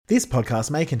This podcast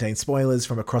may contain spoilers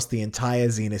from across the entire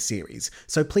Xena series,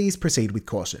 so please proceed with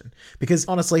caution, because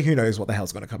honestly, who knows what the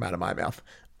hell's going to come out of my mouth.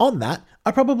 On that,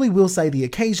 I probably will say the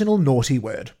occasional naughty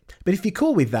word, but if you're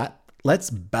cool with that, let's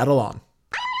battle on.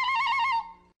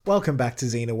 Welcome back to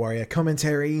Xena Warrior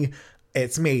Commentary.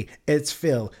 It's me, it's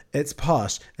Phil, it's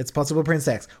Posh, it's Possible Prince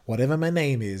X, whatever my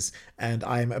name is, and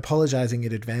I'm apologising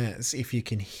in advance if you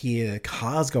can hear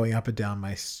cars going up and down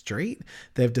my street.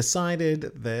 They've decided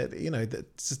that, that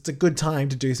it's just a good time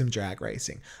to do some drag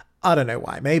racing. I don't know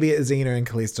why. Maybe it's Xena and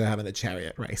Callisto having a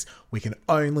chariot race. We can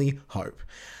only hope.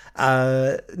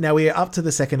 Now we are up to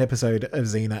the second episode of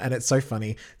Xena, and it's so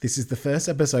funny. This is the first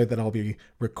episode that I'll be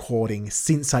recording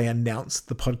since I announced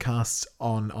the podcast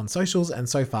on socials, and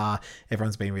so far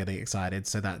everyone's been really excited,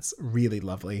 so that's really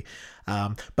lovely.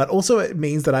 But also it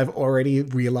means that I've already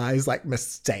realized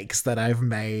mistakes that I've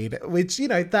made, which,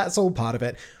 that's all part of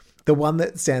it. The one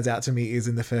that stands out to me is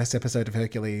in the first episode of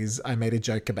Hercules, I made a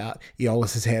joke about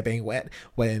Aeolus's hair being wet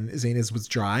when Xena's was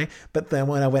dry. But then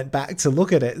when I went back to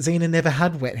look at it, Xena never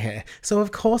had wet hair. So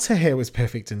of course her hair was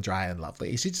perfect and dry and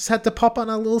lovely. She just had to pop on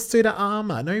a little suit of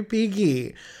armor. No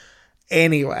biggie.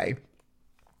 Anyway,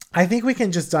 I think we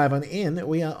can just dive on in.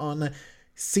 We are on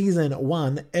Season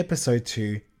 1, Episode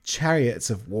 2,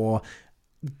 Chariots of War.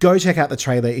 Go check out the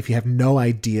trailer if you have no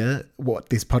idea what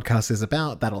this podcast is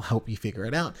about. That'll help you figure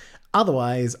it out.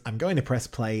 Otherwise, I'm going to press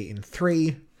play in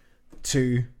 3,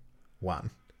 2,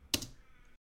 1.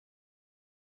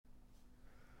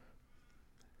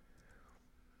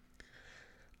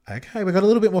 Okay, we got a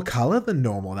little bit more color than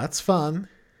normal. That's fun.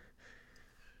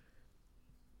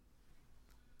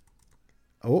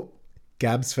 Oh,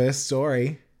 Gab's first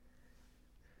story.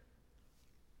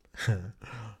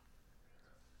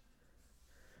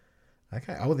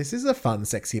 Okay. Oh, this is a fun,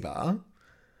 sexy bar.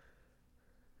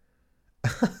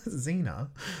 Xena.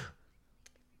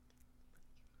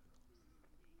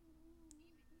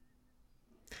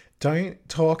 Don't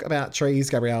talk about trees,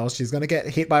 Gabrielle. She's going to get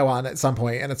hit by one at some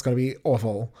point, and it's going to be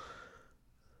awful.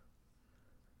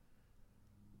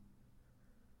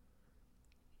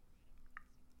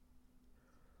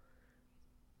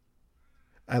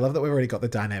 I love that we've already got the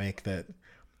dynamic that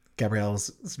Gabrielle's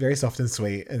very soft and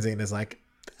sweet, and Xena's like,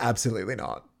 absolutely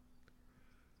not.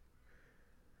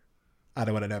 I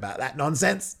don't want to know about that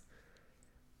nonsense.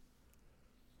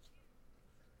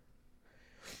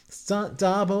 Stunt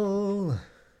double.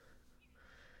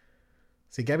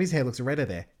 See, Gabby's hair looks redder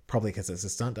there. Probably because it's a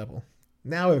stunt double.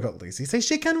 Now we've got Lucy. See,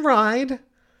 she can ride.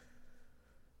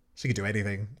 She can do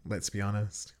anything, let's be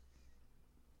honest.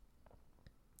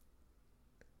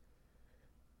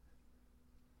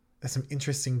 There's some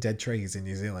interesting dead trees in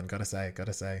New Zealand, gotta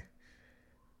say.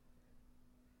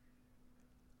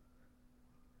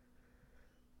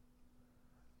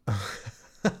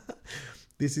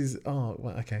 This is,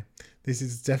 okay. This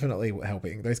is definitely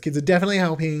helping. Those kids are definitely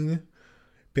helping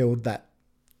build that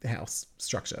house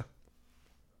structure.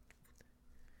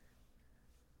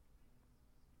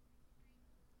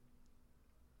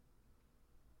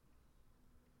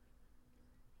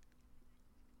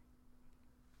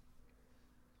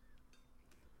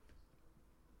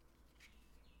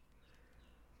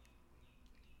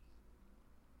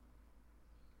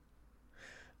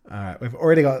 All right, we've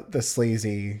already got the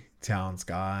sleazy towns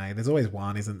guy. There's always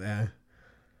one, isn't there?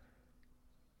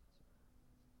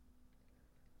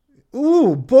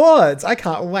 Ooh, boards! I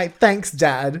can't wait. Thanks,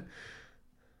 Dad.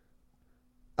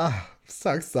 I'm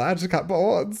so excited to cut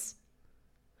boards.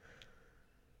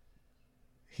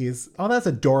 That's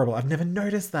adorable. I've never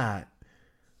noticed that.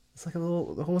 It's like a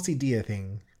little horsey deer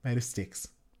thing made of sticks.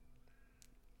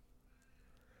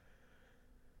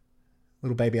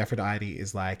 Little baby Aphrodite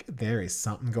is like, there is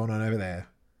something going on over there.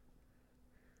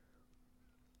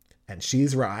 And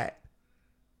she's right.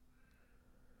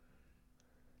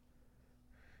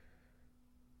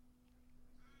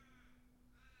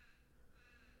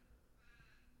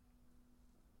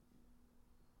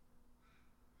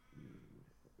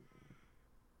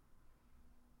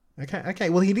 Okay.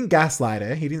 Well, he didn't gaslight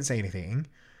her. He didn't say anything.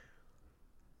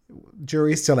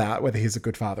 Jury's still out whether he's a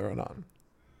good father or not.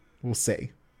 We'll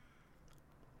see.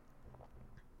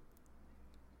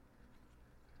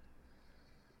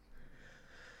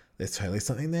 There's totally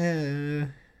something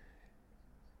there.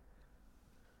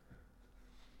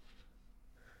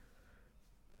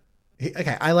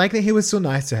 I like that he was so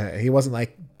nice to her. He wasn't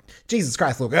like, Jesus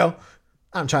Christ, little girl,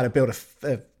 I'm trying to build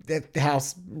a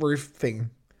house roof thing.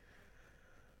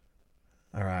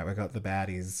 All right, we got the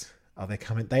baddies. Oh, they're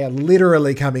coming. They are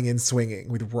literally coming in swinging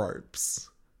with ropes.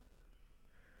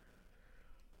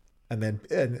 And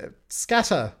then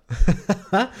scatter.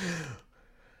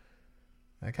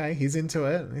 Okay, he's into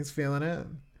it. He's feeling it.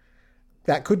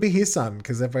 That could be his son,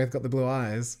 because they've both got the blue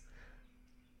eyes.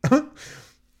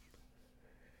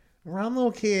 Run,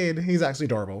 little kid. He's actually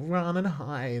adorable. Run and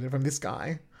hide from this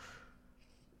guy.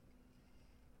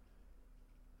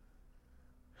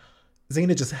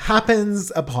 Xena just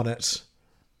happens upon it.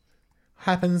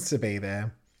 Happens to be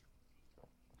there.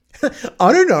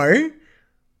 I don't know.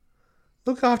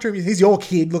 Look after him. He's your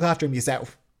kid. Look after him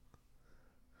yourself.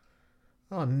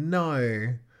 Oh,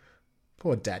 no.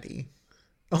 Poor daddy.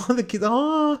 Oh, the kids.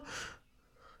 Oh.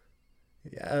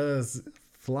 Yes.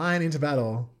 Flying into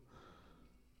battle.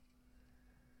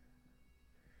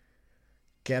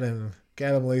 Get him.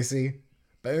 Get him, Lucy.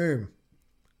 Boom.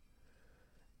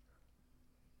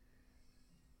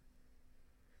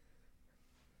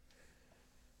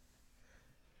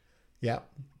 Yep.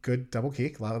 Good double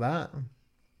kick. Like that.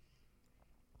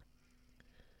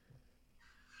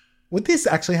 Would this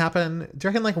actually happen? Do you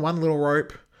reckon like one little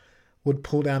rope would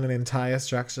pull down an entire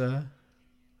structure?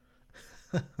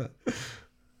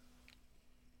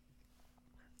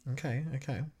 Okay.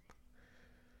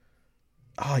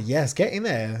 Oh yes, get in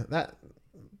there. That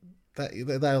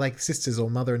they're like sisters or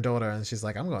mother and daughter, and she's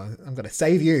like, I'm gonna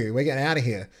save you. We're getting out of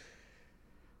here.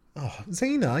 Oh,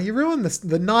 Xena, you ruined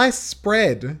the nice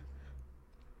spread.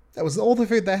 That was all the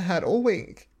food they had all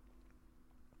week.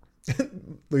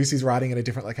 Lucy's riding in a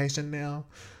different location now.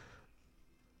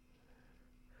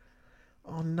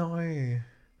 Oh no.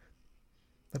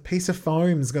 The piece of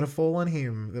foam's gonna fall on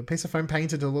him. The piece of foam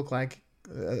painted to look like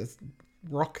a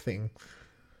rock thing.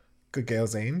 Good girl,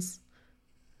 Zines.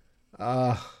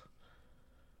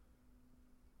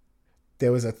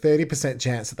 There was a 30%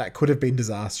 chance that could have been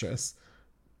disastrous.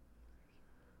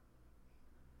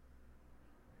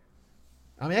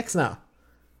 I'm X now.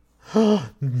 Oh,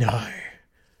 no.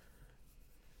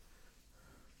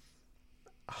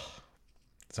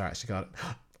 It's alright, she got it.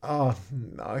 Oh,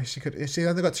 no, she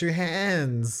only got 2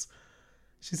 hands.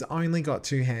 She's only got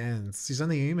 2 hands. She's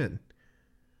only human.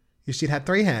 If she'd had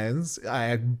 3 hands,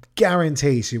 I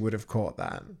guarantee she would have caught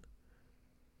that.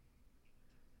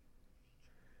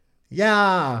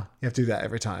 Yeah! You have to do that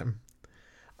every time.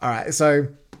 Alright, so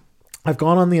I've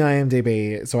gone on the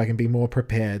IMDb so I can be more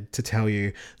prepared to tell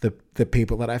you the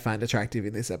people that I find attractive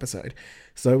in this episode.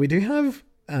 So we do have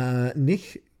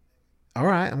Nick. All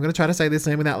right, I'm going to try to say this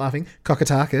name without laughing.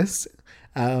 Kokotakis.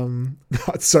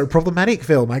 It's so problematic,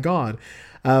 Phil. My God.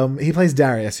 He plays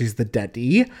Darius, who's the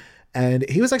daddy. And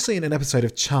he was actually in an episode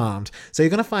of Charmed. So you're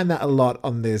going to find that a lot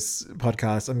on this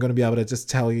podcast. I'm going to be able to just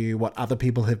tell you what other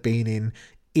people have been in,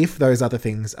 if those other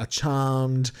things are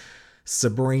Charmed,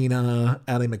 Sabrina,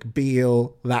 Ally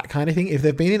McBeal, that kind of thing. If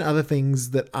they've been in other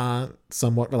things that aren't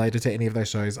somewhat related to any of those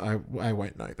shows, I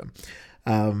won't know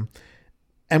them.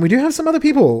 And we do have some other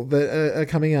people that are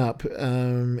coming up,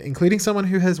 including someone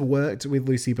who has worked with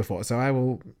Lucy before. So I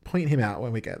will point him out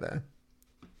when we get there.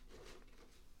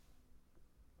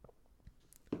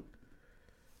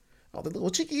 Oh, the little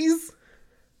chickies.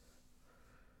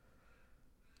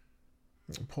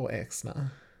 Poor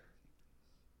Exner.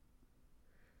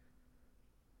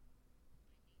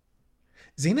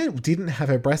 Xena didn't have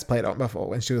her breastplate on before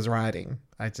when she was riding.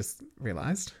 I just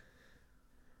realised.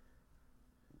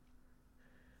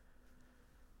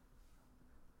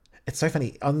 It's so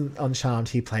funny. On Charmed,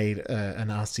 he played a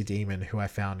nasty demon who I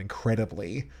found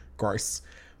incredibly gross.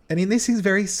 And in this, he's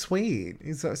very sweet.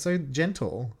 He's so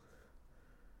gentle.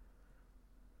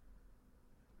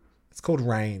 It's called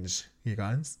Range, you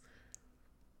guys.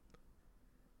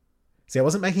 See, I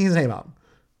wasn't making his name up.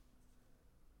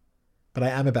 But I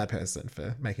am a bad person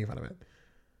for making fun of it.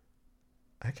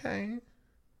 Okay.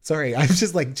 Sorry, I'm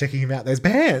just like checking him out. Those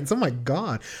pants. Oh my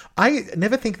God. I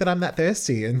never think that I'm that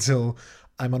thirsty until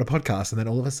I'm on a podcast and then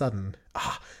all of a sudden,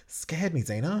 scared me,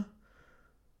 Xena.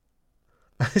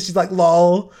 She's like,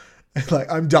 lol.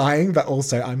 Like, I'm dying, but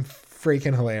also I'm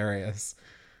freaking hilarious.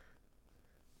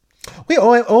 We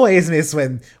always miss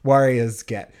when warriors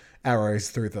get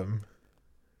arrows through them.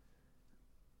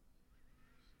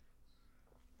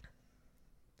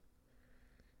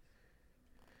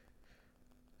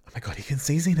 Oh my God, he can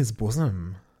see Xena's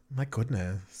bosom. My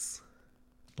goodness.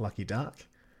 Lucky duck.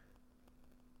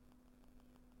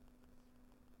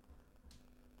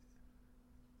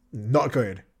 Not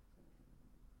good.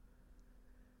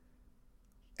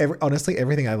 Honestly,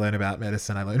 everything I learn about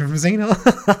medicine, I learned from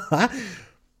Xena.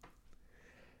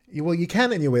 Well, you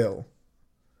can and you will.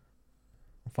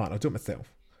 Fine, I'll do it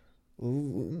myself.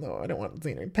 Ooh, no, I don't want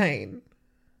Xena in pain.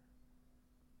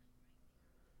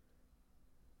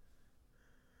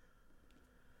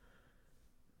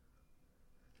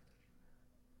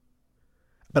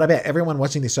 But I bet everyone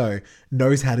watching this show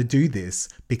knows how to do this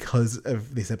because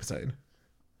of this episode.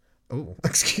 Oh,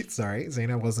 excuse, sorry,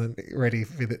 Xena wasn't ready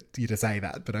for you to say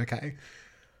that, but okay.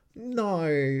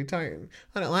 No, don't.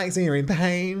 I don't like Xena in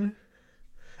pain.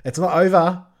 It's not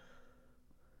over.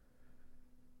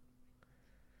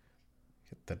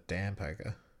 Get the damn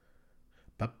poker.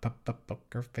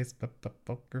 Poker face,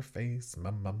 poker face,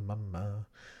 mama.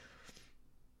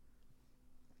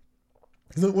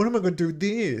 He's like, what am I going to do with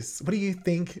this? What do you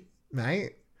think,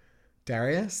 mate?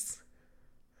 Darius?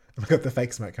 Oh my god, the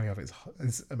fake smoke coming off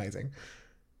is amazing.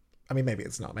 I mean, maybe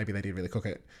it's not. Maybe they did really cook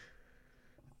it.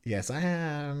 Yes, I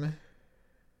am.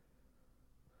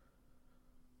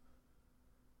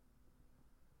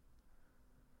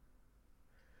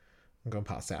 I'm going to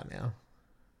pass out now.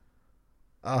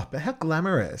 Oh, but how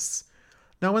glamorous.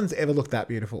 No one's ever looked that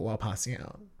beautiful while passing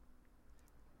out.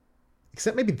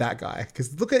 Except maybe that guy,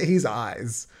 because look at his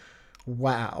eyes.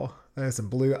 Wow. There's some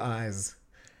blue eyes.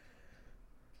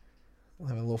 We'll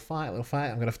have a little fight,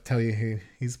 I'm going to tell you who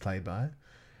he's played by.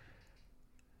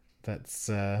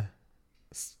 That's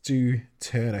Stu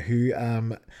Turner, who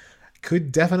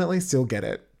could definitely still get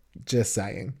it. Just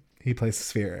saying. He plays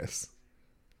Spherus.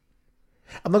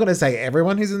 I'm not going to say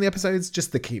everyone who's in the episodes,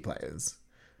 just the key players.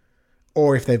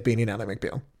 Or if they've been in Ally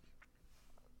McBeal.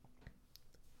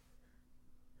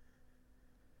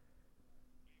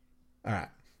 Alright.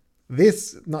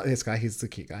 Not this guy, he's the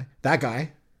cute guy. That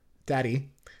guy, Daddy.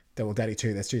 Well, Daddy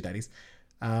 2, there's two daddies.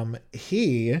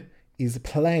 He is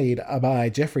played by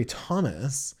Jeffrey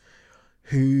Thomas,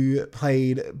 who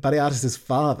played Buddy Artist's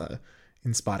father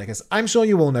in Spartacus. I'm sure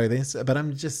you all know this, but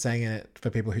I'm just saying it for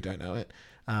people who don't know it.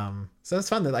 So it's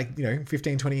fun that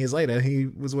 15, 20 years later, he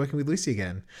was working with Lucy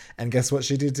again. And guess what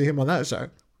she did to him on that show?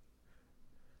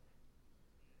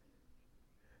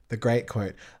 The great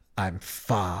quote, "I'm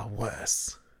far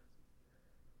worse."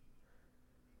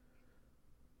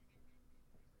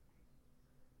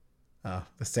 Oh,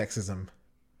 the sexism.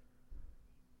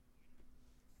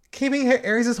 Keeping her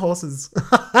Ares' horses.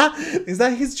 Is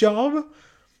that his job?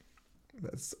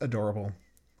 That's adorable.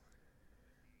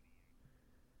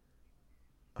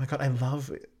 Oh my god, I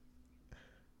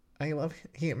love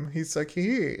him. He's so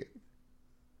cute.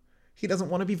 He doesn't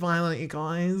want to be violent, you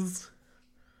guys.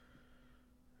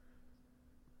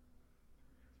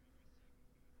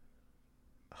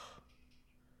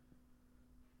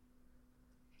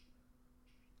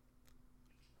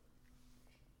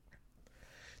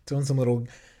 Doing some little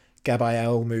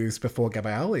Gabrielle moves before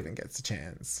Gabrielle even gets a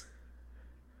chance.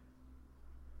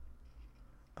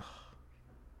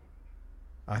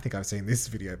 I think I've seen this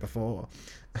video before.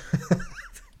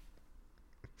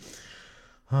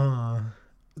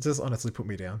 Just honestly put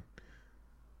me down.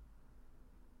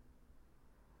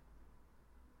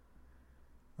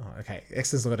 Oh, okay.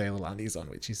 X's got her little undies on,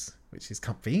 which is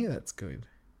comfy. That's good.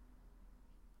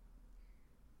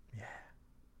 Yeah.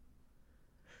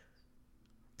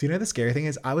 Do you know the scary thing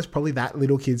is I was probably that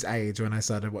little kid's age when I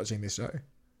started watching this show.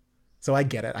 So I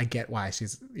get it. I get why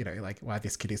she's, why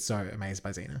this kid is so amazed by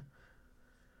Xena.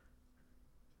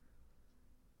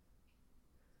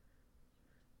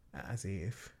 As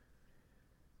if.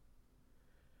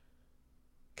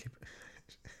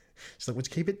 She's like, would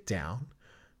you keep it down?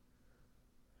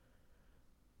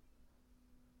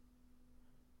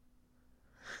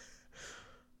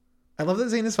 I love that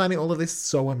Xena's finding all of this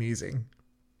so amusing.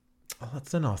 Oh,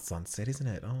 that's a nice sunset, isn't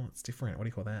it? Oh, it's different. What do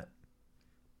you call that?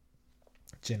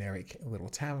 Generic little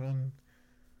tavern.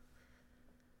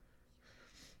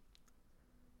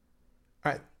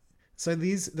 All right. So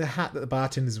the hat that the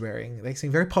bartender's wearing, they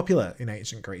seem very popular in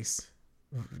ancient Greece,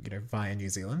 via New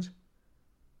Zealand.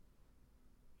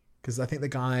 Because I think the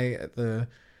guy at the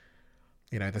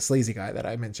sleazy guy that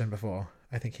I mentioned before,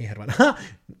 I think he had one.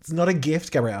 It's not a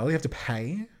gift, Gabrielle. You have to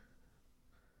pay.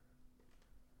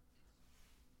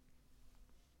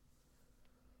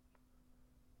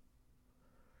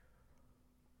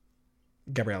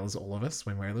 Gabrielle is all of us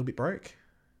when we're a little bit broke.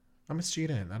 I'm a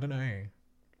student. I don't know.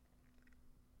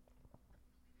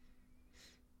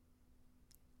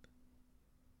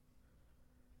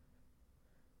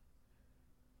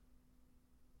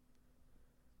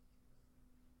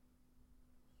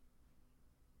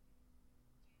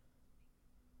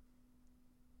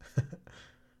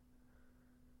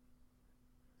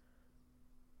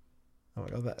 Oh my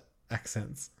god, that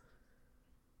accents.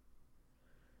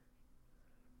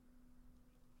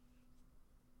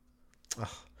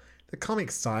 Oh, the comic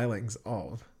stylings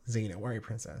of Xena, Warrior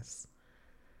Princess.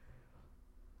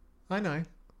 I know.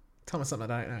 Tell me something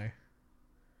I don't know.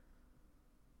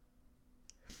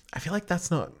 I feel like that's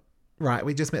not right.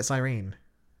 We just met Cyrene.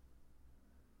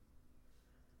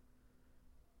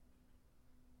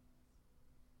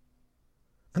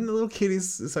 And the little kid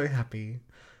is so happy.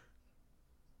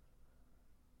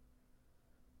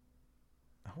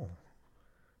 Oh.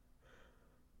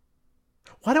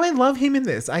 Why do I love him in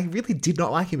this? I really did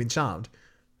not like him in Charmed.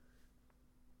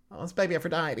 Oh, it's baby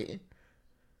Aphrodite.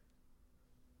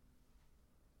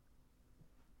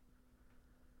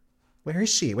 Where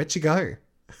is she? Where'd she go?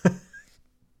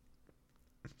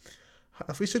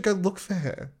 We should go look for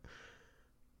her.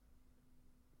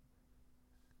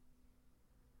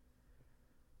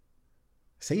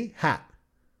 See? Hat.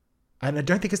 And I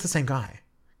don't think it's the same guy.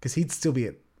 Because he'd still be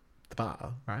at the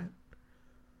bar, right?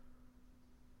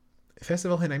 First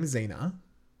of all, her name is Xena.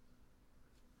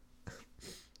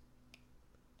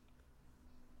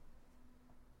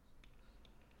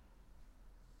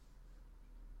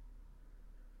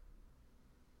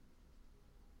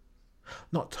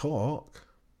 Not talk.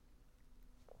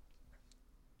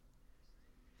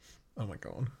 Oh my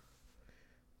god.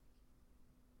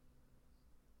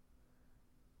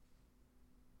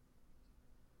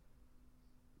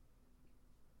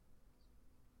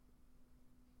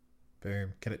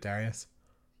 Boom. Get it, Darius?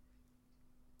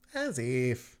 As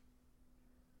if.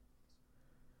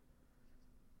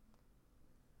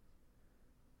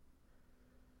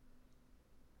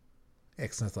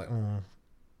 X-Nut's like, oh,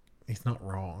 he's not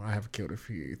wrong. I have killed a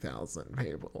few thousand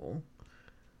people.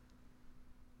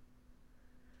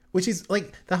 Which is,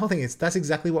 like, the whole thing is, that's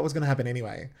exactly what was going to happen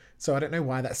anyway. So I don't know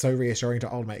why that's so reassuring to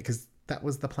old mate, because that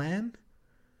was the plan?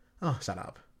 Oh, shut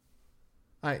up.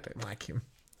 I don't like him.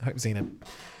 I hope Xena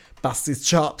busts his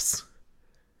chops.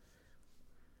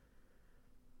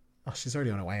 Oh, she's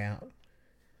already on her way out.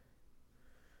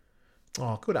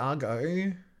 Oh, good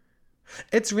Argo.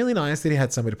 It's really nice that he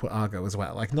had somewhere to put Argo as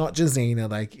well. Like, not just Xena.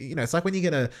 Like, you know, it's like when you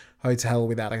get a hotel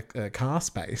without a car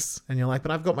space. And you're like,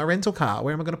 but I've got my rental car.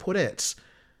 Where am I going to put it?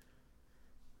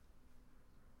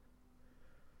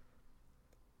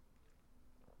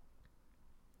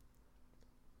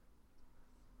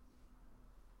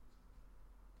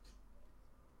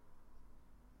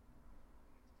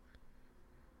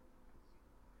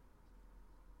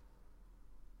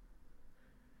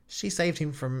 She saved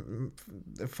him from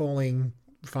falling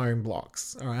foam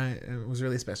blocks. All right. It was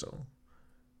really special.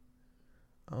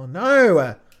 Oh,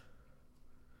 no.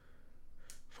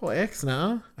 Poor X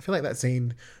now. I feel like that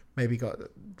scene maybe got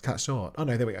cut short. Oh,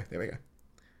 no. There we go. There we go.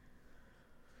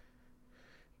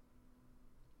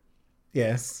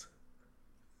 Yes.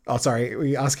 Oh, sorry. Were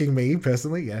you asking me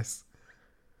personally? Yes.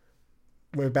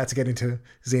 We're about to get into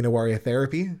Xena Warrior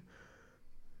therapy.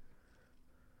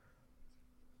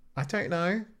 I don't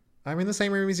know. I'm in the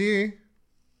same room as you.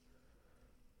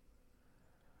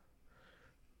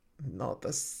 Not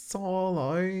the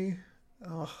solo.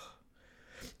 Oh.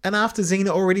 And after Xena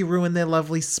already ruined their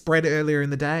lovely spread earlier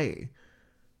in the day.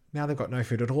 Now they've got no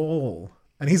food at all.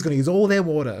 And he's going to use all their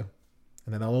water.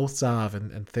 And then they'll all starve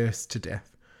and thirst to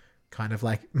death. Kind of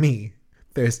like me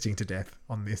thirsting to death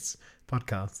on this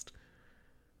podcast.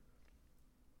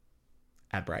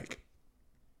 Ad break.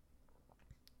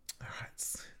 All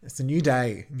right. It's a new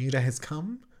day. A new day has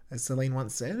come, as Celine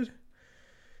once said.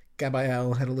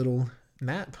 Gabrielle had a little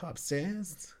nap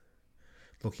upstairs.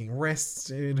 Looking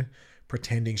rested.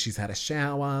 Pretending she's had a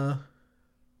shower.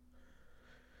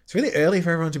 It's really early for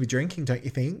everyone to be drinking, don't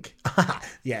you think?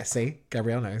 Yeah, see?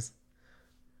 Gabrielle knows.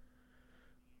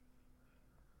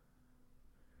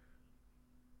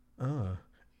 Oh.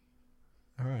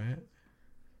 Alright.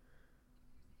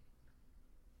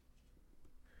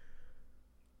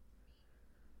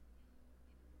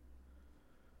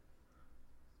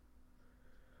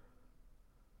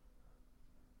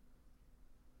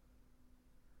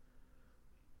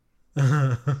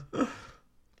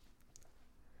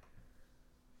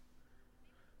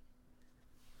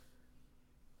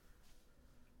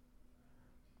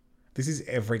 This is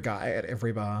every guy at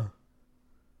every bar.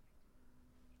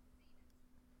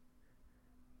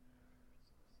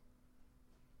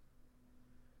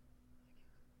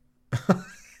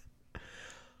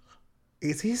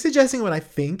 Is he suggesting what I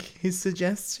think he's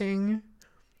suggesting?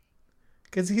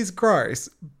 Because he's gross,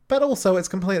 but also it's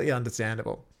completely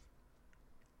understandable.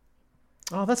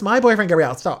 Oh, that's my boyfriend,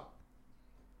 Gabrielle. Stop.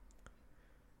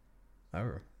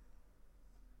 Oh.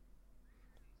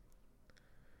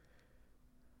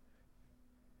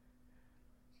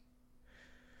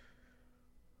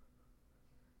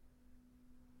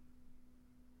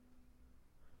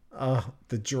 Oh,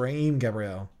 the dream,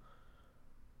 Gabrielle.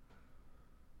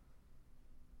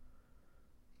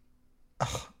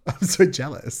 Oh, I'm so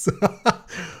jealous.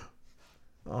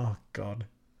 Oh, God.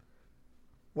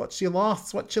 What's your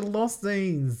loss? What's your loss,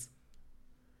 Deans?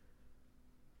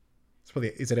 It's probably,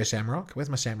 is it a shamrock? Where's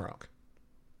my shamrock?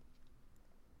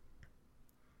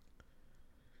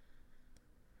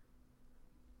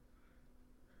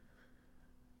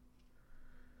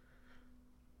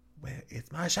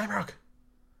 It's my shamrock.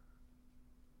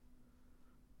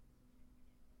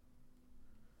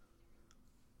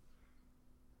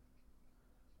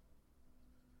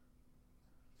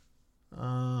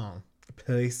 Oh,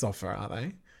 police officer, are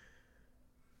they?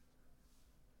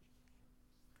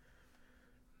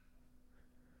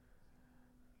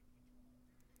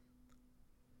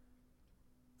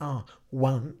 Oh,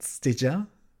 once, did ya?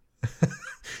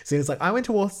 So it's like, I went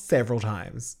to war several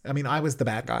times. I mean, I was the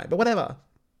bad guy, but whatever.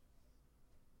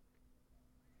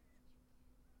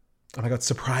 Oh my god,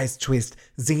 surprise twist.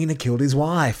 Xena killed his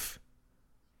wife.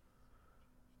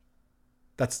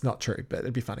 That's not true, but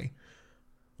it'd be funny.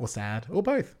 Or sad, or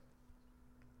both.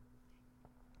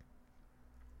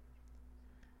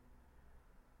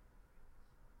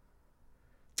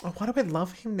 Oh, why do I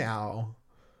love him now?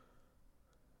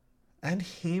 And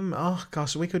him. Oh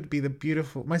gosh, we could be the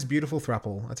most beautiful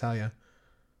throuple, I tell you.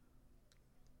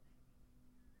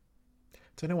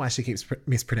 Don't know why she keeps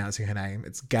mispronouncing her name.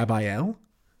 It's Gabrielle.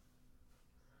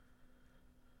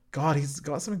 God, he's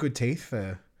got some good teeth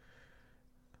for.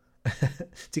 Do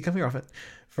you come here often?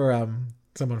 For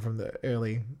someone from the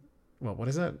early, well, what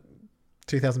is it,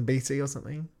 2000 BC or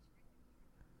something?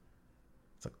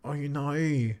 It's like, oh,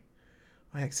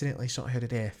 I accidentally shot her to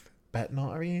death, but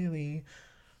not really.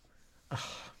 Ugh.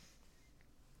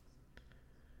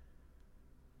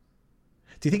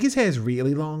 Do you think his hair is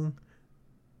really long?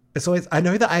 It's always, I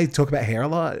know that I talk about hair a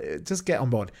lot. Just get on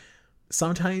board.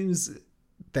 Sometimes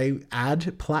they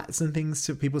add plaits and things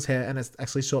to people's hair and it's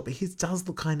actually short, but his does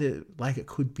look kind of like it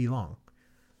could be long.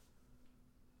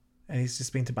 And he's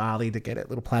just been to Bali to get it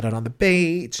little plaited on the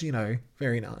beach,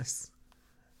 very nice.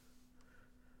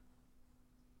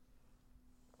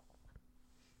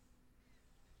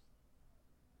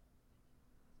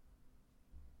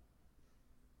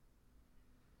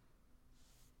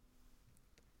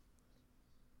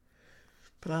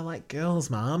 But I like girls,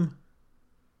 Mom.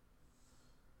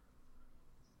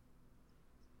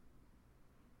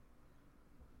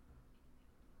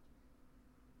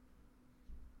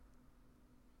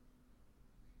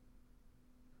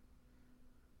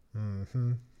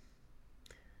 Mm-hmm.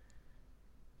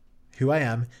 Who I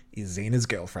am is Xena's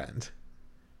girlfriend.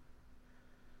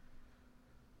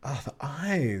 Oh, the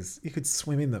eyes. You could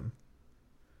swim in them.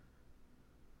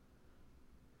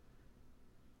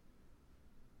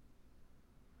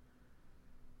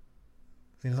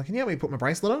 Xena's like, can you help me put my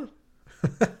bracelet on?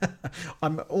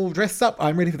 I'm all dressed up.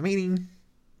 I'm ready for the meeting.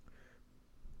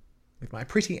 With my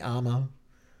pretty armor.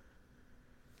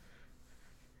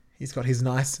 He's got his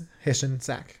nice Hessian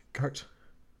sack coat.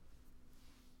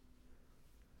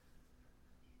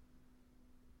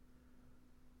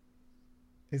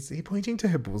 Is he pointing to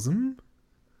her bosom?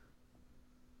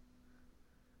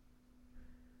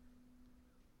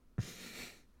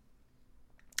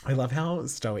 I love how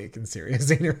stoic and serious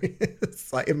Xena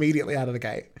is. Like, immediately out of the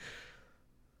gate.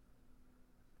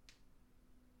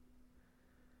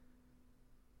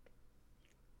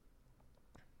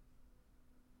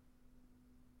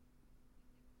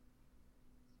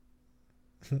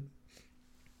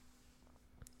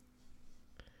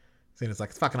 Xena's like,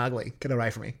 it's fucking ugly. Get away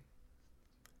from me.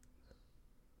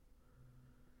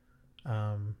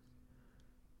 Um,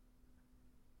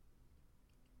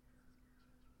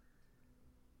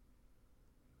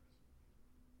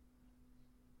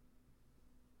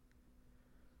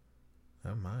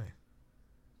 oh my.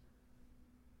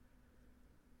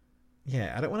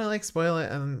 Yeah, I don't want to like spoil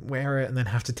it and wear it and then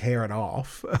have to tear it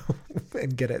off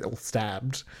and get it all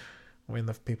stabbed when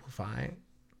the people fight.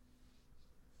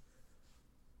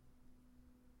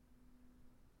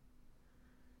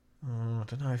 Oh, I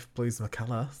don't know if blue's my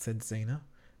colour, said Xena.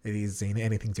 It is, Xena.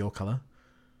 Anything's your colour.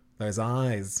 Those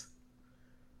eyes.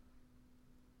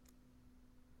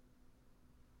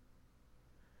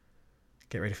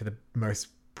 Get ready for the most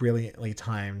brilliantly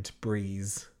timed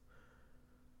breeze.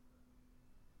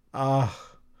 Ah,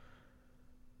 oh,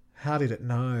 how did it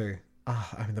know?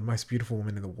 Ah, I'm the most beautiful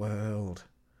woman in the world.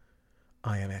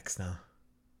 I am Exner.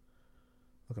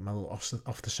 Look at my little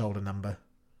off the shoulder number.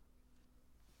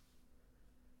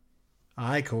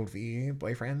 I called for you,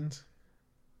 boyfriend.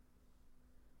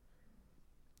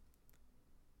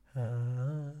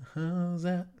 How's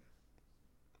that?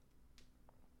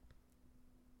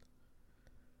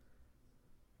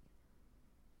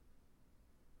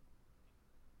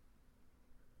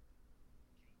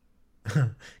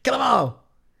 Kill them all!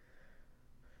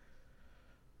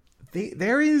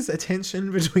 There is a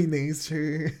tension between these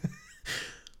two.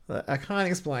 I can't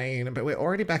explain, but we're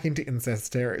already back into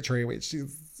incest territory, which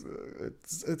is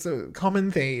it's a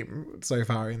common theme so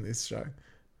far in this show.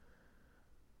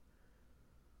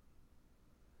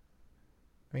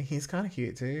 I mean, he's kind of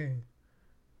cute too.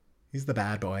 He's the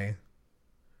bad boy.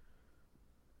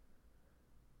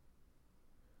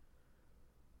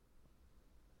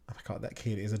 Oh my god, that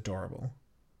kid is adorable.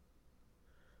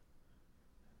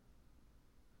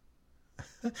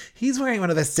 He's wearing one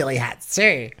of those silly hats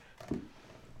too.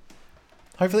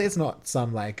 Hopefully it's not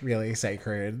some like really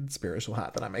sacred spiritual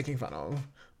hat that I'm making fun of.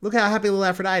 Look how happy little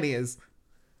Aphrodite is.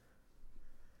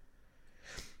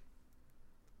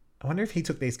 I wonder if he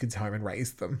took these kids home and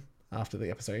raised them after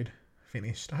the episode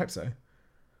finished. I hope so.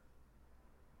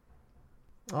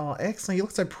 Oh, excellent. You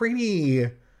look so pretty.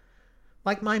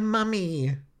 Like my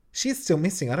mummy. She's still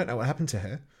missing. I don't know what happened to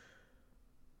her.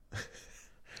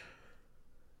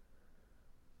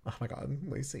 Oh my god,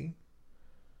 Lucy.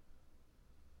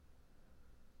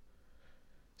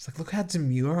 She's like, look how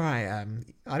demure I am.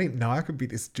 I didn't know I could be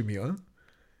this demure.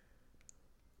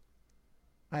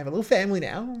 I have a little family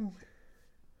now.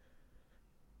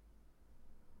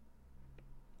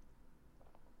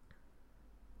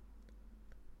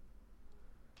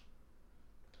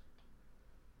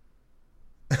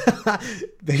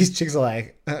 These chicks are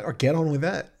like, get on with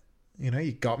it. You know,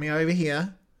 you got me over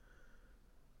here.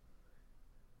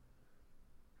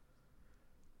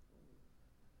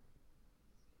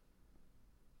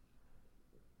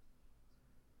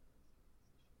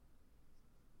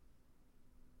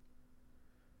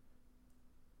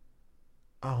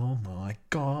 Oh my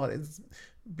god, it's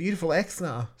beautiful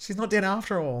Exna. She's not dead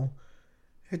after all.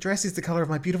 Her dress is the colour of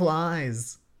my beautiful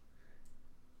eyes.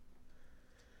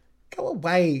 Go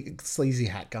away, sleazy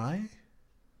hat guy.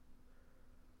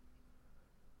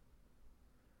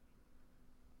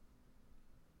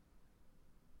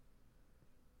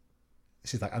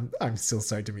 She's like, I'm still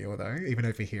so demure though. Even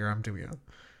over here, I'm demure.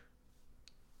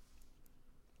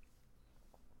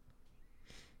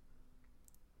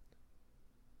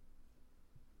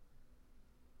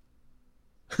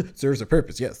 Serves a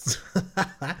purpose, yes.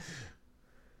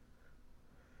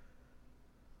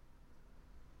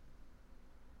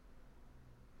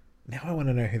 Now I want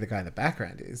to know who the guy in the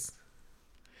background is.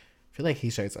 I feel like he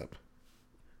shows up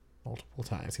multiple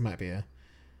times. He might be a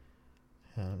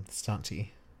stunty.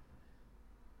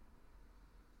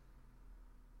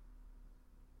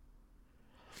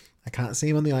 I can't see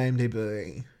him on the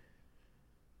IMDb.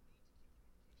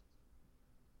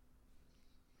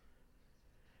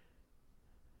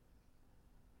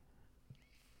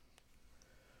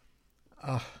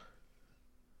 Oh.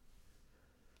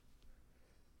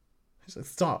 She's like,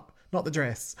 stop. Not the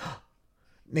dress.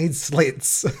 Needs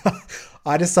slits.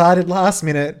 I decided last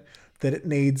minute that it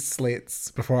needs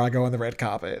slits before I go on the red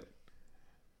carpet.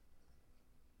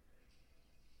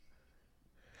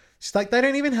 She's like, they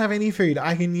don't even have any food.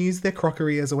 I can use their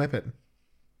crockery as a weapon.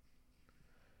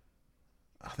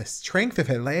 Oh, the strength of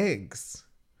her legs.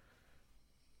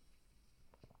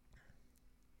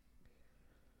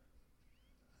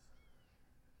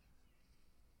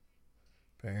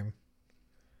 Boom.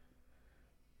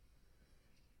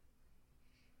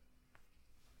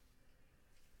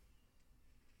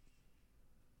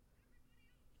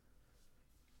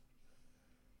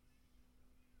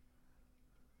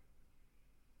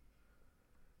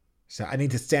 So I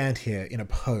need to stand here in a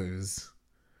pose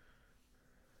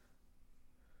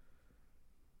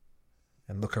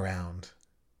and look around.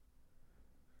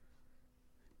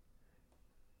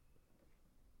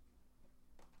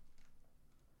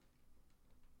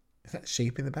 Is that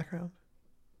sheep in the background?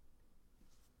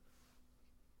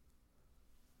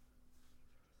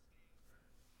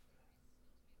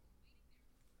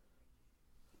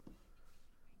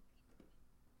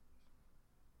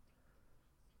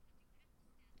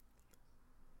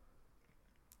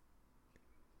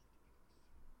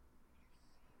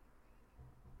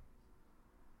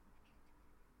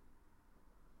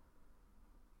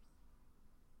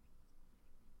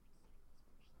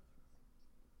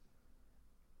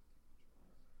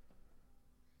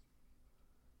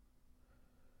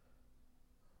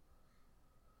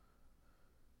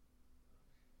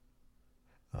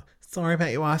 Oh, sorry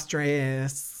about your last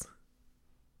dress.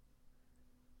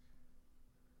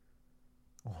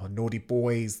 Oh, naughty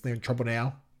boys. They're in trouble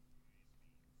now.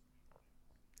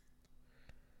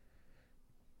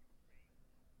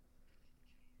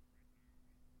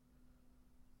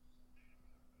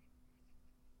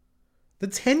 The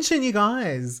tension, you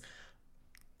guys.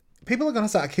 People are going to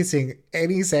start kissing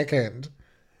any second.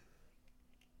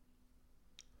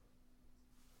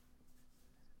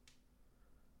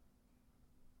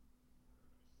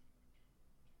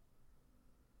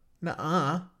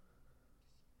 Nuh-uh.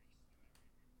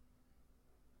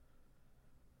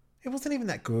 It wasn't even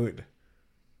that good.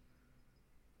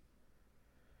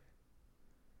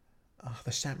 Oh,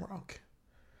 the shamrock.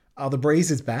 Oh, the breeze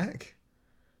is back.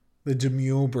 The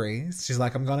demure breeze. She's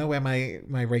like, I'm gonna wear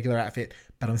my regular outfit,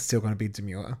 but I'm still gonna be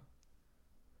demure.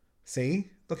 See?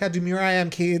 Look how demure I am,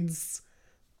 kids.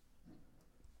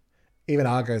 Even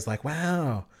Argo's like,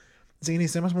 wow,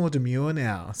 Xena's so much more demure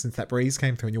now since that breeze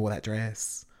came through and you wore that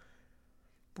dress.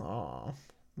 Oh,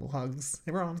 little hugs.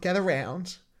 Everyone, gather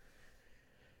round.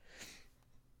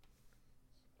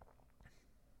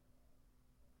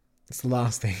 It's the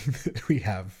last thing that we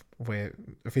have. We're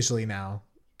officially now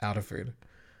out of food.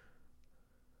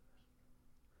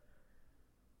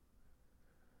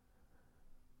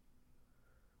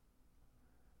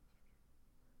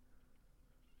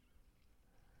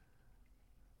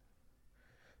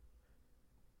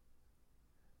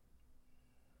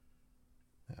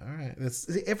 All right. That's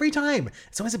every time.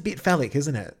 It's always a bit phallic,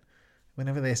 isn't it?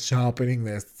 Whenever they're sharpening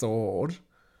their sword.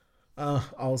 Oh,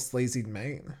 old sleazy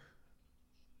mate.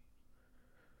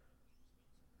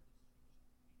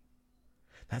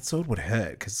 That sword would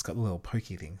hurt because it's got the little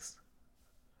pokey things.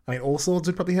 I mean, all swords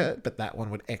would probably hurt, but that one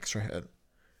would extra hurt.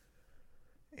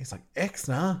 He's like,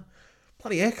 Exna?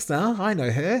 Bloody Exna, I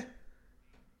know her.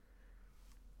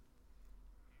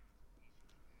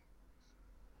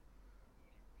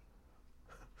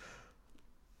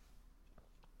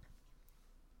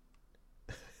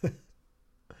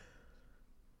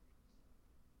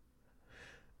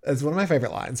 It's one of my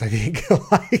favourite lines, I think.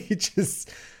 Like,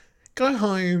 just go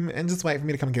home and just wait for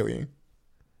me to come kill you.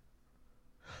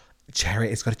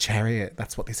 Chariot, it's got a chariot.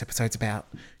 That's what this episode's about.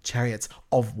 Chariots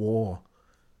of War.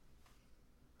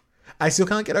 I still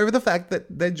can't get over the fact that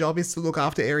their job is to look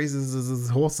after Ares'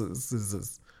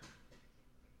 horses.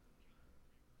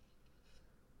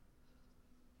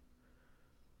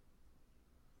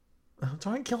 Oh,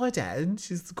 don't kill her, Dad.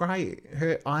 She's great.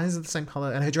 Her eyes are the same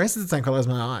colour, and her dress is the same colour as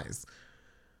my eyes.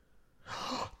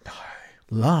 No.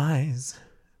 Lies.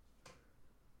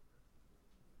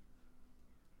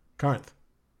 Corinth.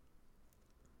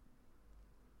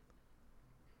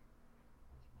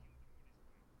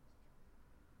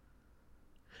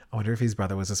 I wonder if his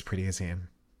brother was as pretty as him.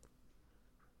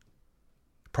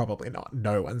 Probably not.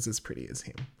 No one's as pretty as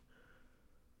him.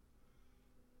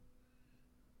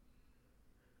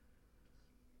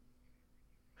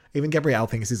 Even Gabrielle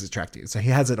thinks he's attractive, so he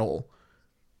has it all.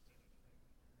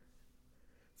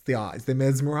 It's the eyes. They're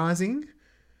mesmerizing.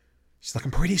 She's like,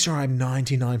 I'm pretty sure I'm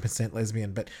 99%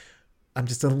 lesbian, but I'm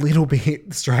just a little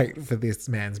bit straight for this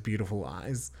man's beautiful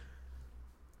eyes.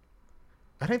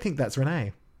 I don't think that's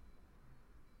Renee.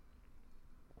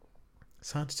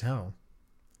 It's hard to tell.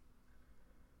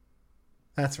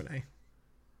 That's Renee.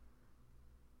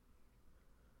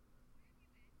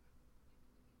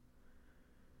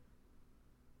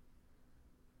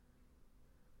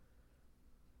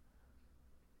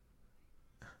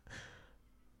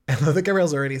 I love that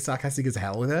Gabrielle's already sarcastic as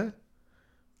hell with her.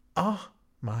 Oh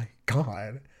my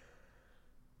god.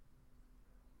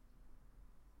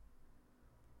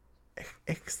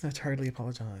 Ixna totally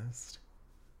apologized.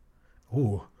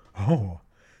 Ooh. Oh.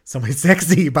 Somewhere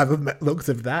sexy by the looks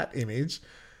of that image.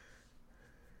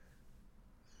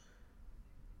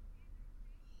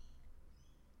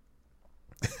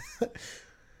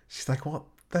 She's like, what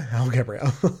the hell,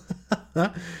 Gabrielle?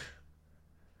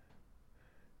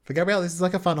 For Gabrielle, this is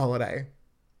like a fun holiday.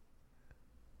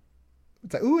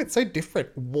 It's like, ooh, it's so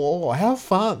different. Whoa, how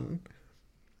fun.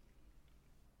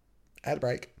 Ad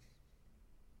break.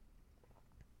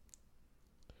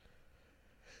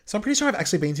 So I'm pretty sure I've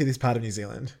actually been to this part of New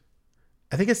Zealand.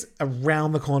 I think it's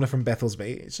around the corner from Bethel's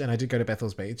Beach, and I did go to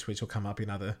Bethel's Beach, which will come up in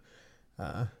other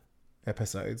uh,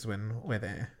 episodes when we're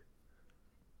there.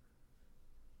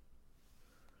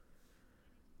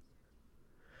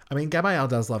 I mean, Gabrielle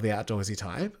does love the outdoorsy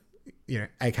type, you know,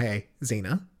 aka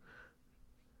Xena.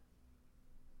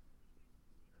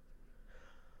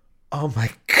 Oh my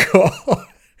god.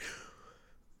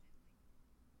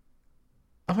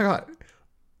 Oh my god.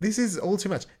 This is all too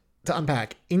much to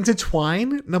unpack.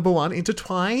 Intertwine, number one,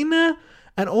 intertwine,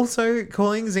 and also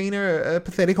calling Xena a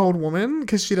pathetic old woman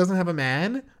because she doesn't have a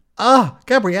man. Ah,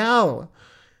 Gabrielle.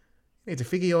 You need to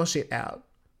figure your shit out.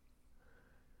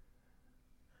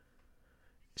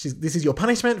 This is your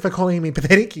punishment for calling me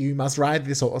pathetic. You must ride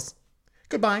this horse.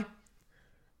 Goodbye.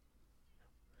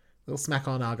 Little smack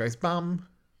on Argo's bum.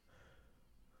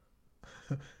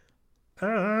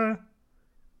 So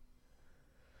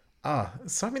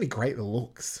many great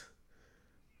looks.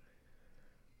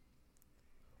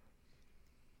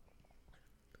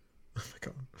 Oh my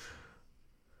god.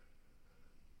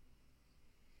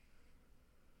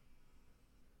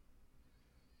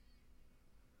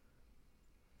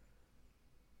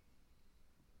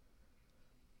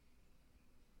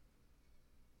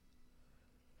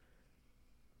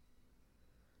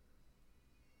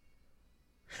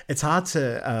 It's hard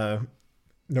to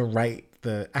narrate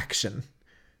the action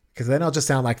because then I'll just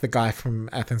sound like the guy from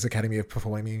Athens Academy of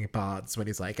Performing Bards when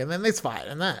he's like, and then this fight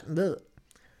and that. Ugh.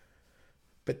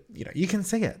 But, you know, you can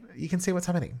see it. You can see what's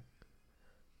happening.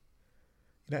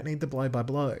 You don't need the blow by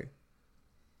blow.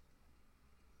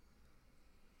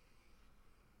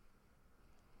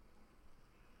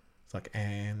 It's like,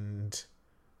 and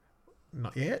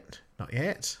not yet, not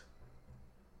yet.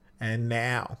 And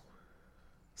now.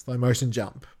 Slow motion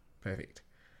jump. Perfect.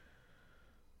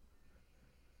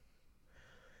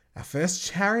 Our first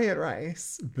chariot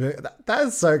race. That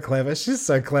is so clever. She's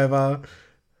so clever.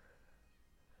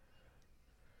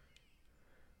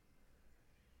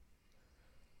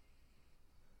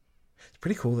 It's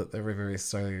pretty cool that the river is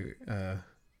so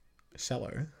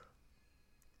shallow.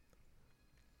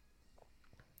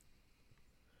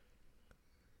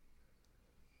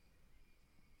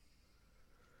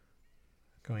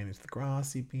 Going into the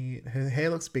grassy bit. Her hair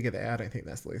looks bigger there. I don't think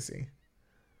that's Lucy.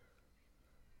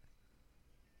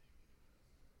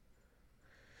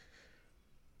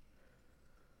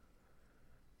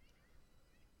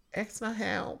 Extra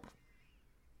help.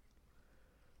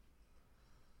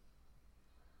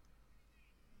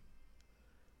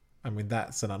 I mean,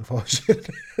 that's an unfortunate.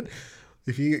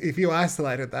 if you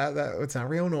isolated that, that would sound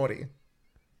real naughty.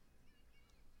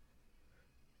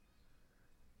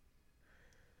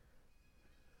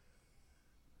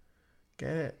 Get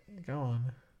it. Go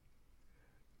on.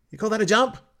 You call that a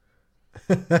jump?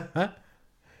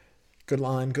 Good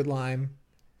line, good line.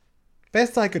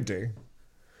 Best I could do.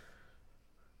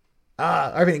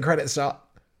 Opening credit shot.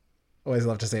 Always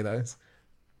love to see those.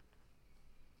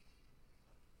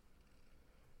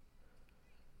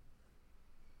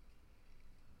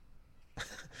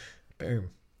 Boom.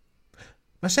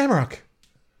 My shamrock.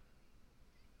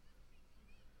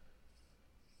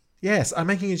 Yes, I'm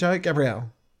making a joke,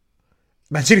 Gabrielle.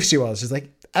 Imagine if she was. She's like,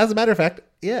 as a matter of fact,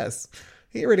 yes.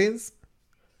 Here it is.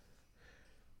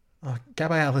 Oh,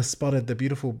 Gabrielle has spotted the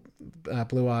beautiful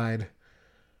blue-eyed,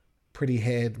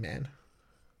 pretty-haired man.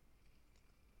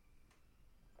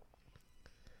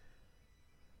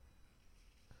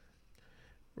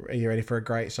 Are you ready for a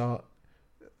great shot?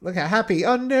 Look how happy.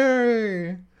 Oh,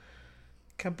 no.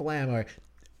 Kablamo.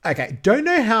 Okay, don't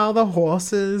know how the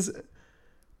horses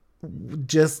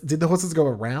did the horses go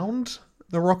around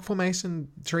the rock formation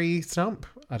tree stump?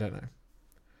 I don't know.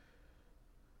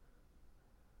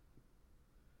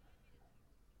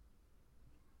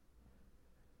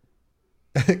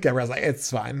 Gabrielle's like,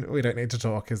 it's fine. We don't need to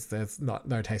talk because there's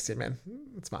no taste in men.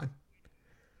 It's fine.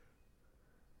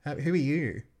 Who are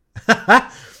you?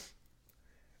 I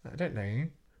don't know.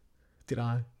 Did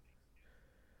I?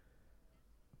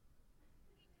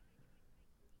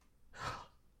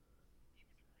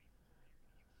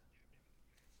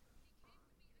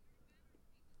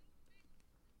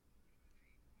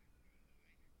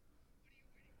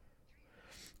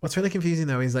 What's really confusing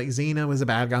though is like Xena was a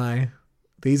bad guy.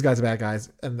 These guys are bad guys,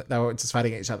 and they were just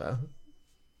fighting each other.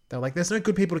 They're like, there's no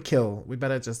good people to kill. We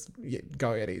better just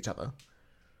go at each other.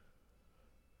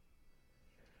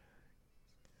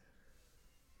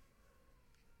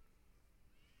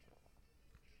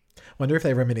 Wonder if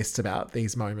they reminisced about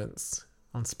these moments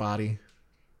on Sparty.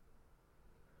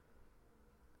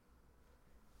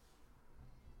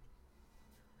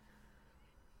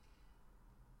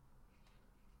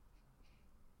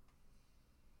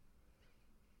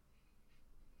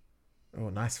 Oh,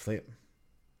 nice flip.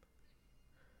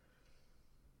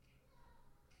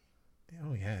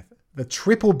 Oh, yeah. The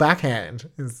triple backhand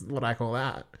is what I call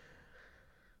that.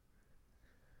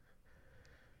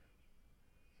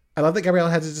 I love that Gabrielle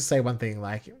had to just say one thing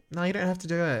like, no, you don't have to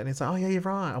do it. And it's like, oh, yeah, you're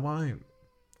right. I won't.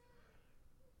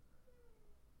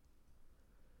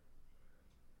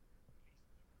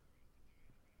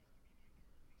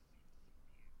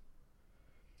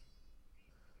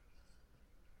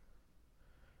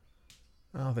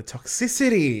 Oh, the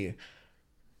toxicity.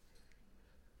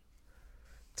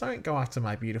 Don't go after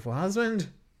my beautiful husband.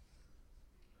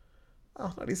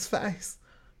 Oh, not his face.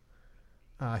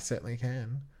 Oh, I certainly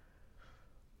can.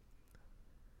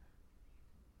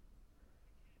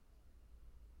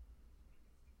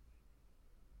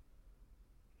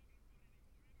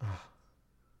 Oh.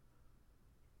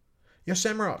 Your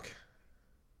shamrock.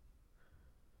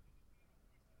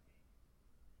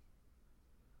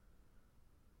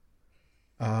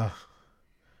 Oh.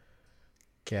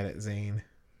 Get it, Zine.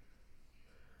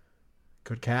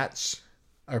 Good catch.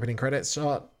 Opening credits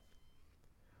shot.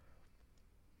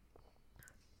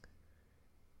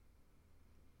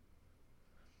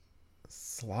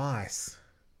 Slice.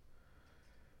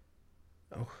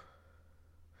 Oh.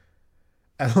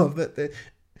 I love that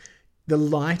The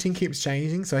lighting keeps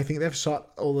changing, so I think they've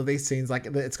shot all of these scenes like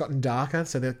it's gotten darker.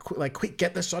 So they're like, quick,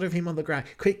 get the shot of him on the ground.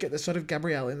 Quick, get the shot of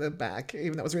Gabrielle in the back,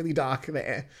 even though it was really dark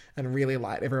there and really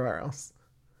light everywhere else.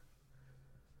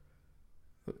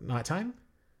 Nighttime?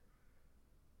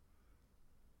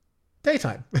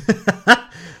 Daytime.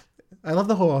 I love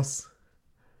the horse.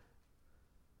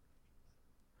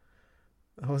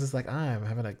 The horse is like, I'm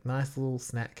having a nice little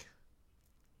snack.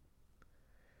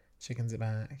 Chickens are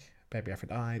back. Baby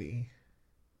Aphrodite.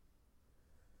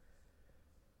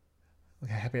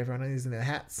 Look how happy everyone is in their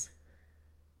hats.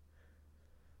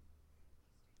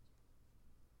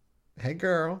 Hey,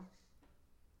 girl.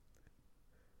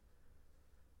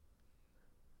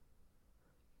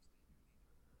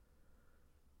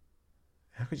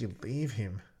 How could you leave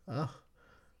him? Oh.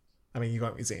 I mean, you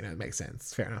got me Xena. It makes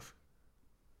sense. Fair enough.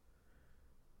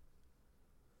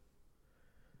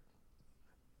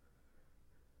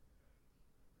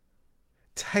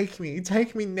 Take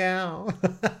me now.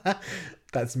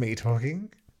 That's me talking.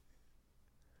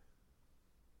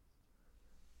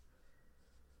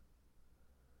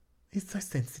 He's so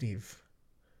sensitive.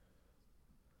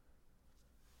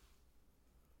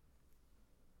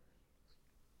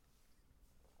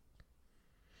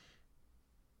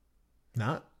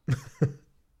 Not.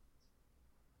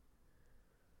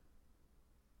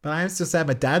 But I am still sad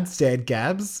my dad's dead,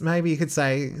 Gabs. Maybe you could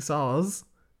say Soz.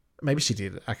 Maybe she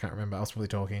did. I can't remember. I was probably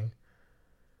talking.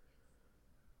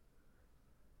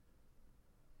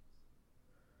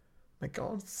 My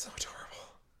God, it's so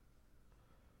adorable.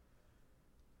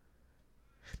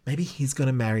 Maybe he's going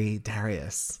to marry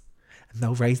Darius and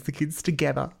they'll raise the kids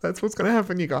together. That's what's going to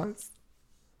happen, you guys.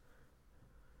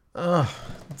 Oh,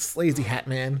 sleazy hat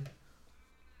man.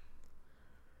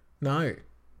 No.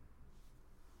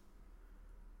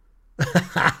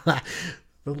 The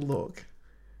look.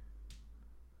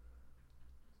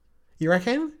 You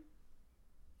reckon?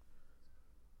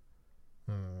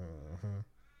 Mm-hmm.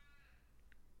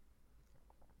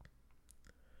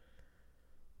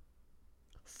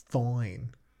 Fine.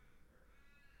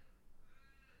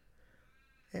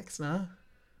 Exna.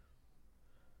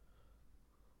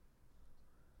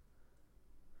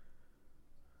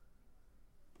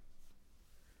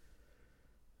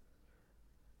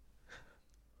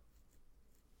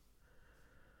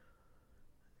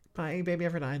 Bye, baby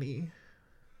Aphrodite.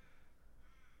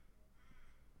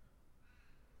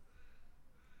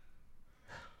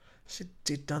 She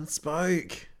did done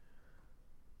spoke.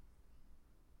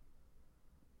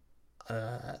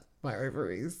 My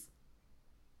ovaries.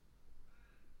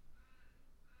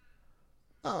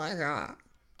 Oh my God.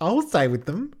 I'll stay with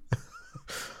them.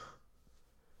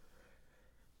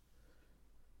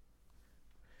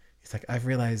 He's like, I've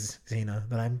realized, Xena,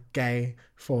 that I'm gay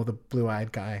for the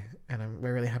blue-eyed guy, and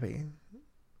we're really happy.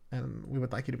 And we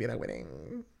would like you to be at our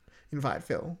wedding. Invite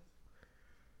Phil.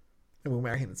 And we'll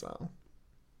marry him as well.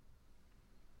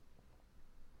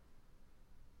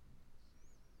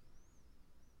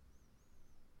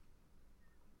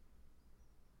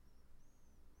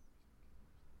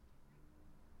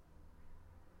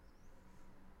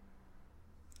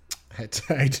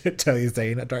 I tell you,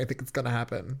 Zane, I don't think it's going to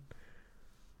happen.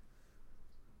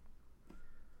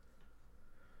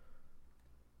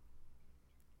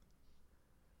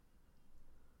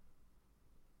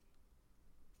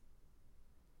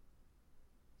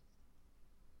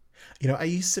 You know, I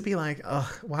used to be like,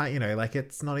 oh, why, you know, like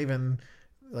it's not even,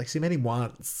 like she met him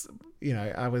once, you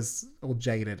know, I was all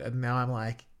jaded. And now I'm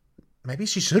like, maybe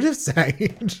she should have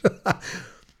stayed.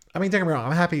 I mean, don't get me wrong,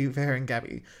 I'm happy for her and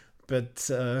Gabby. But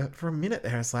for a minute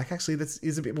there, it's like, actually, this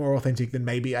is a bit more authentic than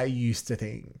maybe I used to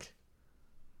think.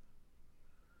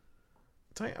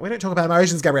 We don't talk about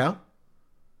emotions, Gabrielle.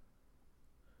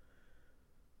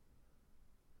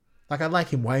 Like, I like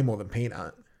him way more than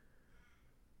Peanut.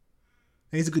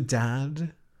 He's a good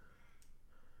dad.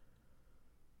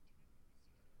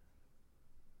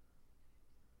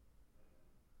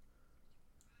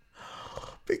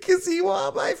 Because you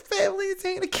are my family,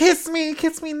 Tina. Kiss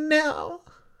me now.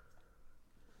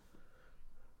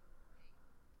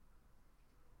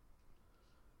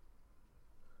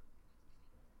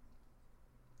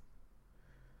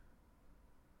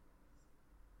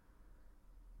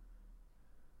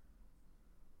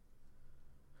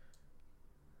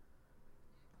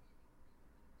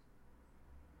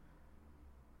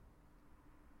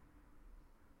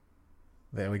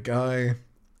 There we go.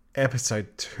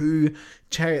 Episode 2,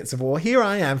 Chariots of War. Here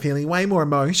I am feeling way more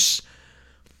emotion.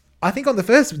 I think on the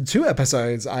first 2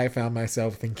 episodes, I found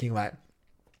myself thinking like,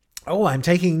 oh, I'm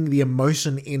taking the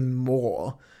emotion in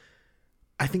more.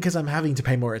 I think because I'm having to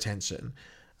pay more attention.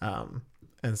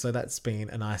 And so that's been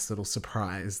a nice little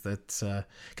surprise that,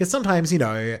 because sometimes, you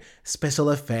know, special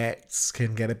effects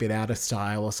can get a bit out of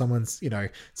style, or someone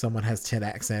has 10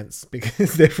 accents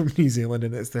because they're from New Zealand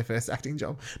and it's their first acting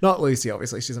job. Not Lucy,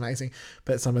 obviously, she's amazing.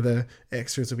 But some of the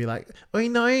extras will be like, "Oi,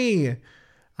 no."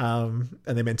 And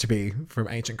they're meant to be from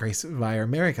ancient Greece via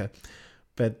America.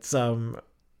 But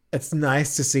it's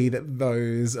nice to see that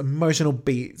those emotional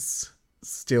beats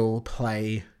still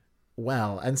play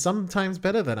well, and sometimes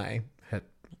better than I had,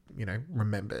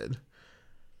 remembered.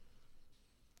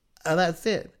 That's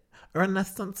it.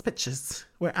 Renaissance Pictures.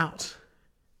 We're out.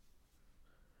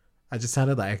 I just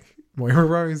sounded like Moira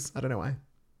Rose. I don't know why.